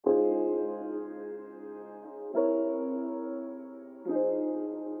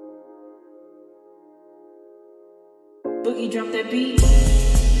Boogie drop that beat.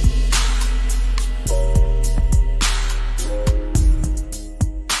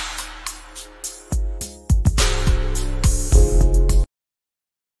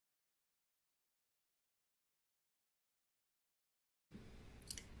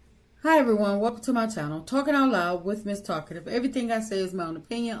 Hi everyone, welcome to my channel, Talking Out Loud with Miss Talkative. Everything I say is my own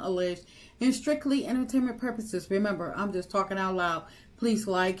opinion, alleged, and strictly entertainment purposes. Remember, I'm just talking out loud. Please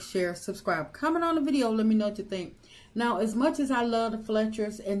like, share, subscribe, comment on the video, let me know what you think. Now, as much as I love the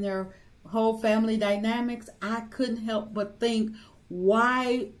Fletchers and their whole family dynamics, I couldn't help but think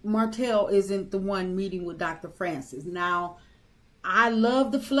why Martell isn't the one meeting with Dr. Francis. Now, I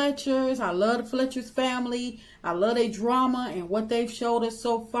love the Fletchers. I love the Fletchers family. I love their drama and what they've showed us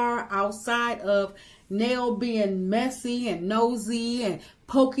so far outside of Nell being messy and nosy and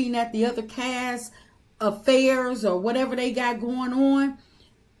poking at the other cast affairs or whatever they got going on.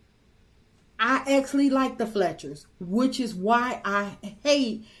 I actually like the Fletchers, which is why I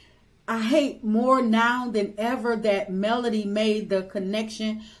hate more now than ever that Melody made the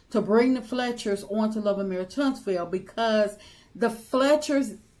connection to bring the Fletchers onto Love and Marriage Huntsville, because the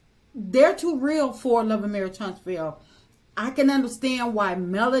Fletchers, they're too real for Love and Marriage Huntsville. I can understand why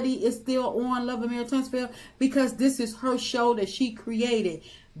Melody is still on Love and Marriage Huntsville, because this is her show that she created.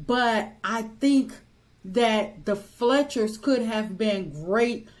 But I think that the Fletchers could have been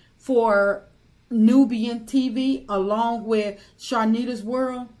great for Nubian TV along with Sharnita's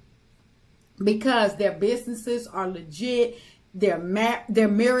World, because their businesses are legit. Their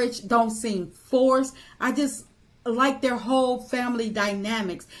marriage don't seem forced. I just like their whole family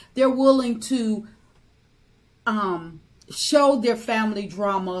dynamics. They're willing to show their family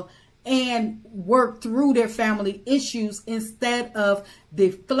drama and work through their family issues instead of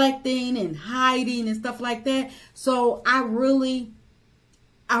deflecting and hiding and stuff like that. So I really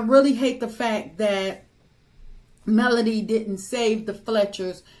hate the fact that Melody didn't save the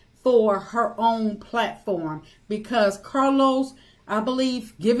Fletchers for her own platform, because Carlos, I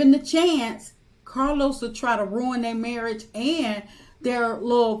believe, given the chance, Carlos will try to ruin their marriage and their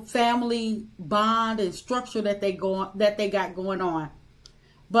little family bond and structure that they got going on.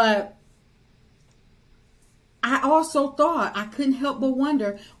 But I also thought, I couldn't help but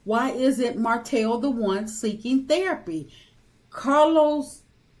wonder, why isn't Martell the one seeking therapy? Carlos,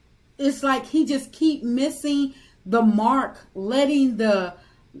 it's like he just keep missing the mark, letting the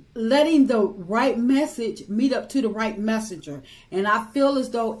right message meet up to the right messenger. And I feel as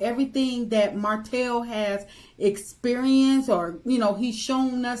though everything that Martell has experienced, or he's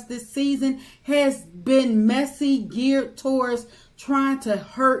shown us this season, has been messy, geared towards trying to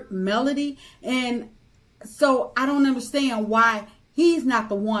hurt Melody. And so I don't understand why he's not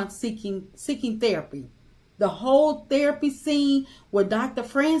the one seeking therapy. The whole therapy scene with Dr.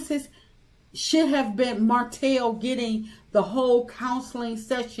 Francis should have been Martell getting the whole counseling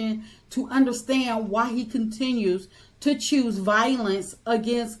session to understand why he continues to choose violence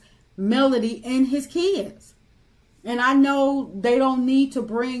against Melody and his kids. And I know they don't need to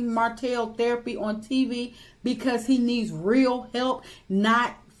bring Martell therapy on TV because he needs real help,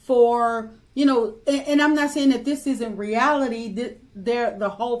 not for, and I'm not saying that this isn't reality, the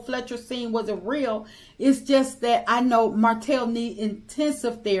whole Fletcher scene wasn't real. It's just that I know Martell needs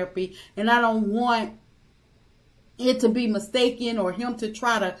intensive therapy, and I don't want it to be mistaken or him to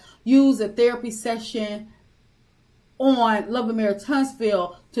try to use a therapy session on Love and Marriage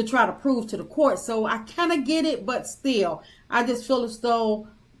Huntsville to try to prove to the court. So I kind of get it, but still, I just feel as though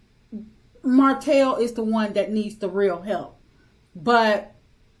Martell is the one that needs the real help. But,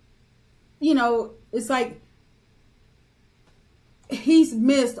 it's like he's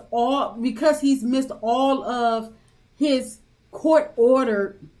missed all of his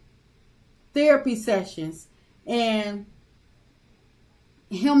court-ordered therapy sessions. And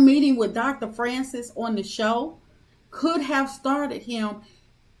him meeting with Dr. Francis on the show could have started him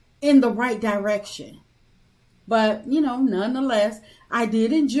in the right direction. But, nonetheless, I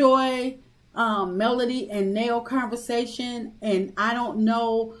did enjoy Melody and Nell conversation. And I don't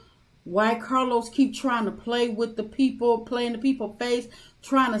know why Carlos keep trying to play with the people, playing the people face,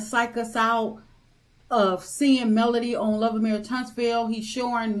 trying to psych us out of seeing Melody on Love and Marriage Huntsville. He's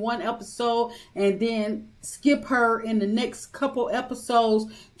showing one episode and then skip her in the next couple episodes,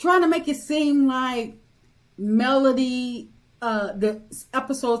 trying to make it seem like Melody, the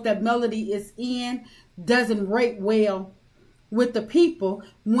episodes that Melody is in, doesn't rate well with the people,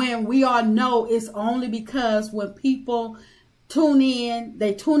 when we all know it's only because when people tune in,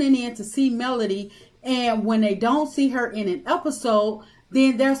 they tuning in to see Melody, and when they don't see her in an episode,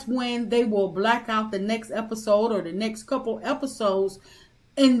 then that's when they will black out the next episode or the next couple episodes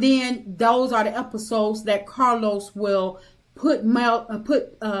And then those are the episodes that Carlos will put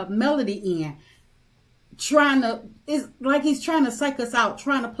Melody in, it's like he's trying to psych us out,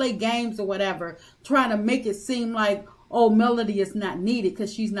 trying to play games or whatever, trying to make it seem like, oh, Melody is not needed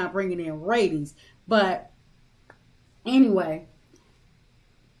because she's not bringing in ratings. But anyway,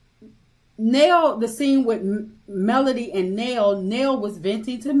 Nell, the scene with Melody and Nell was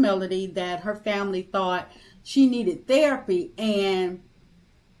venting to Melody that her family thought she needed therapy, and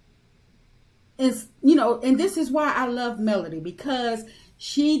it's, and this is why I love Melody, because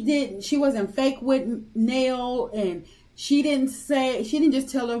she wasn't fake with Nell, and she didn't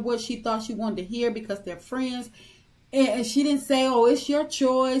just tell her what she thought she wanted to hear because they're friends. And she didn't say, oh, it's your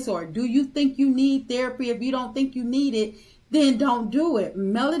choice, or do you think you need therapy? If you don't think you need it, then don't do it.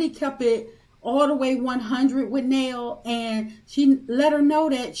 Melody kept it all the way 100 with Nell, and she let her know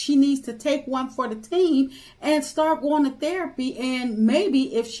that she needs to take one for the team and start going to therapy. And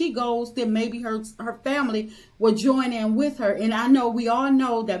maybe if she goes, then maybe her family will join in with her. And I know we all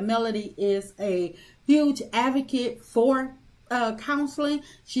know that Melody is a huge advocate for counseling.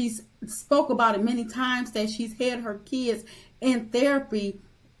 She's spoke about it many times that she's had her kids in therapy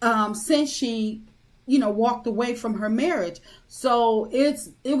since she walked away from her marriage. So it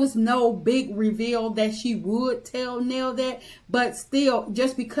was no big reveal that she would tell Nell that, but still,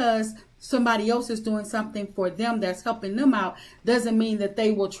 just because somebody else is doing something for them that's helping them out doesn't mean that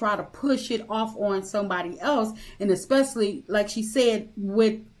they will try to push it off on somebody else. And especially, like she said,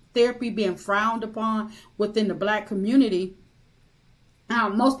 with therapy being frowned upon within the Black community,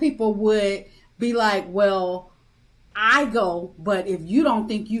 most people would be like, well, I go, but if you don't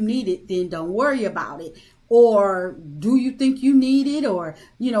think you need it, then don't worry about it. Or do you think you need it? Or,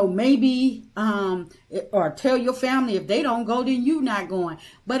 maybe, or tell your family if they don't go, then you're not going.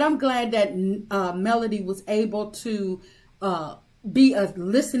 But I'm glad that Melody was able to be a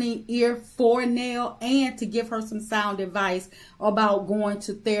listening ear for Nell, and to give her some sound advice about going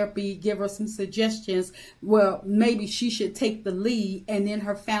to therapy, give her some suggestions. Well, maybe she should take the lead, and then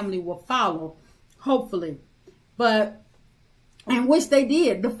her family will follow, hopefully. But, and which they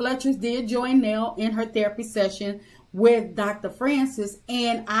did. The Fletchers did join Nell in her therapy session with Dr. Francis,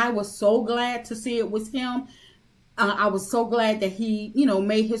 and I was so glad to see it was him. I was so glad that he,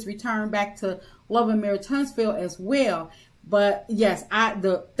 made his return back to Love and Marriage Huntsville as well. But yes,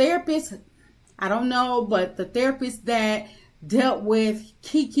 the therapist, I don't know, but the therapist that dealt with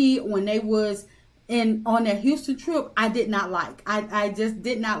Kiki when they was on their Houston trip, I did not like. I just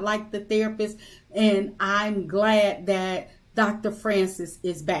did not like the therapist, and I'm glad that Dr. Francis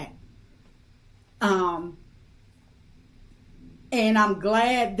is back. And I'm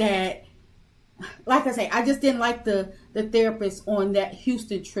glad that, like I say, I just didn't like the therapist on that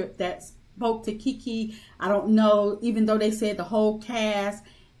Houston trip that spoke to Kiki. I don't know, even though they said the whole cast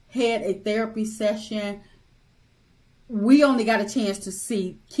had a therapy session, we only got a chance to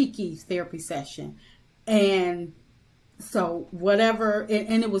see Kiki's therapy session. And so whatever,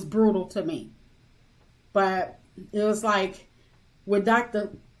 and it was brutal to me. But it was like with Dr.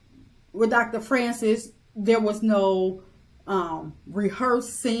 Francis, there was no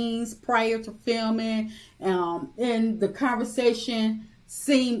rehearsed scenes prior to filming, and the conversation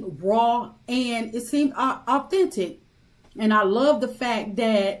seemed raw and it seemed authentic. And I love the fact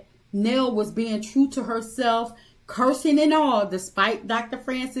that Nell was being true to herself, cursing and all, despite Dr.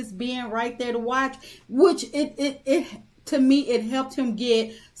 Francis being right there to watch, which it to me, it helped him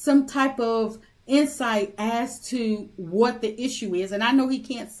get some type of insight as to what the issue is. And I know he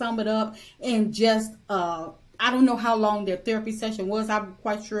can't sum it up in just, I don't know how long their therapy session was. I'm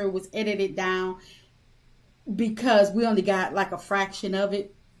quite sure it was edited down because we only got like a fraction of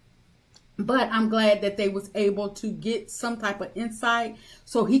it. But I'm glad that they was able to get some type of insight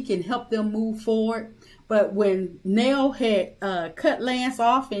so he can help them move forward. But when Nell had cut Lance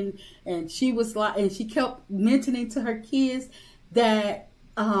off, and she was like, and she kept mentioning to her kids that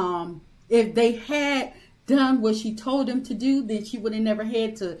if they had done what she told them to do, then she would have never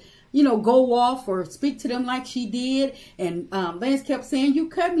had to, go off or speak to them like she did. And Lance kept saying, "You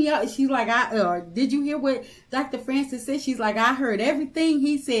cut me out." She's like, did you hear what Dr. Francis said? She's like, "I heard everything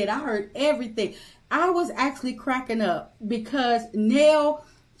he said. I heard everything." I was actually cracking up because Nell,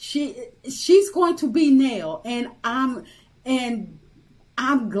 she's going to be Nell, and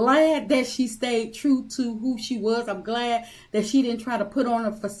I'm glad that she stayed true to who she was. I'm glad that she didn't try to put on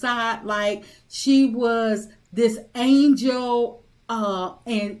a facade like she was this angel,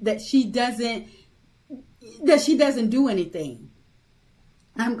 and that she doesn't do anything.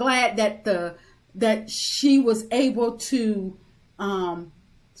 I'm glad that she was able to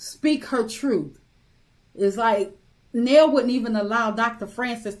speak her truth. It's like Nell wouldn't even allow Dr.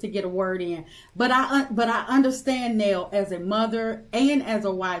 Francis to get a word in. But I understand Nell as a mother and as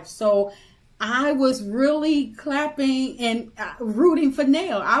a wife. So I was really clapping and rooting for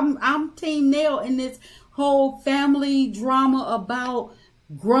Nell. I'm team Nell in this whole family drama about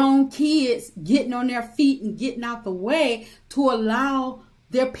grown kids getting on their feet and getting out the way to allow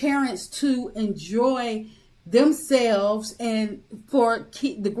their parents to enjoy themselves, and for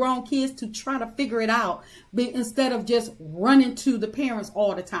the grown kids to try to figure it out instead of just running to the parents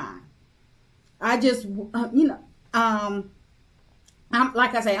all the time. I just, I'm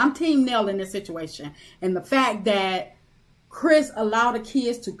like I say, I'm team Nell in this situation. And the fact that Chris allowed the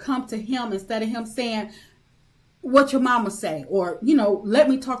kids to come to him instead of him saying, what your mama say, or, let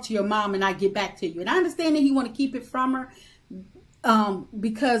me talk to your mom and I get back to you. And I understand that he want to keep it from her,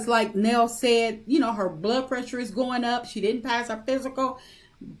 because like Nell said, her blood pressure is going up. She didn't pass her physical,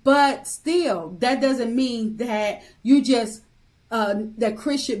 but still, that doesn't mean that you just, that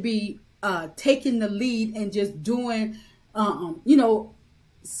Chris should be, taking the lead and just doing,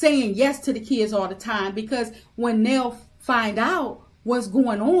 saying yes to the kids all the time. Because when Nell find out what's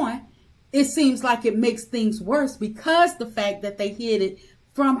going on, it seems like it makes things worse, because the fact that they hid it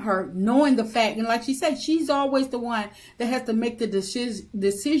from her, knowing the fact, and like she said, she's always the one that has to make the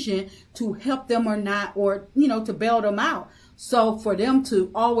decision to help them or not, or, to bail them out. So for them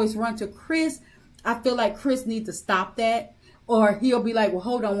to always run to Chris, I feel like Chris needs to stop that. Or he'll be like, well,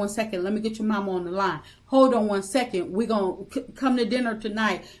 hold on one second. Let me get your mama on the line. Hold on one second. We're going to come to dinner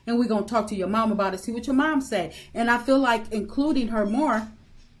tonight and we're going to talk to your mom about it. See what your mom say. And I feel like including her more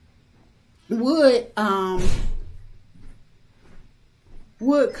would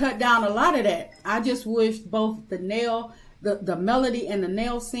cut down a lot of that. I just wish both the Nell, the Melody and the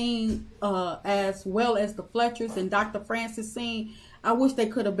Nell scene, as well as the Fletchers and Dr. Francis scene, I wish they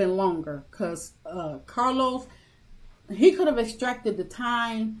could have been longer. Because Carlos, he could have extracted the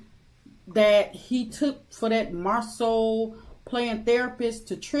time that he took for that Marceau playing therapist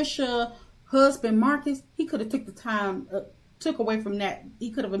to Trisha husband Marcus. He could have took the time, took away from that.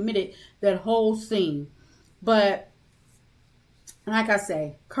 He could have omitted that whole scene. But like I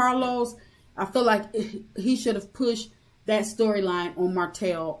say, Carlos, I feel like he should have pushed that storyline on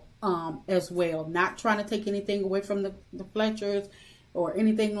Martell as well. Not trying to take anything away from the Fletchers or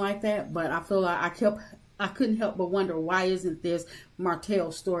anything like that. But I feel like I couldn't help but wonder, why isn't this Martell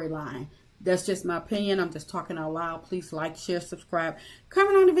storyline? That's just my opinion. I'm just talking out loud. Please like, share, subscribe.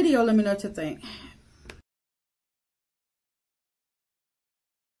 Comment on the video. Let me know what you think.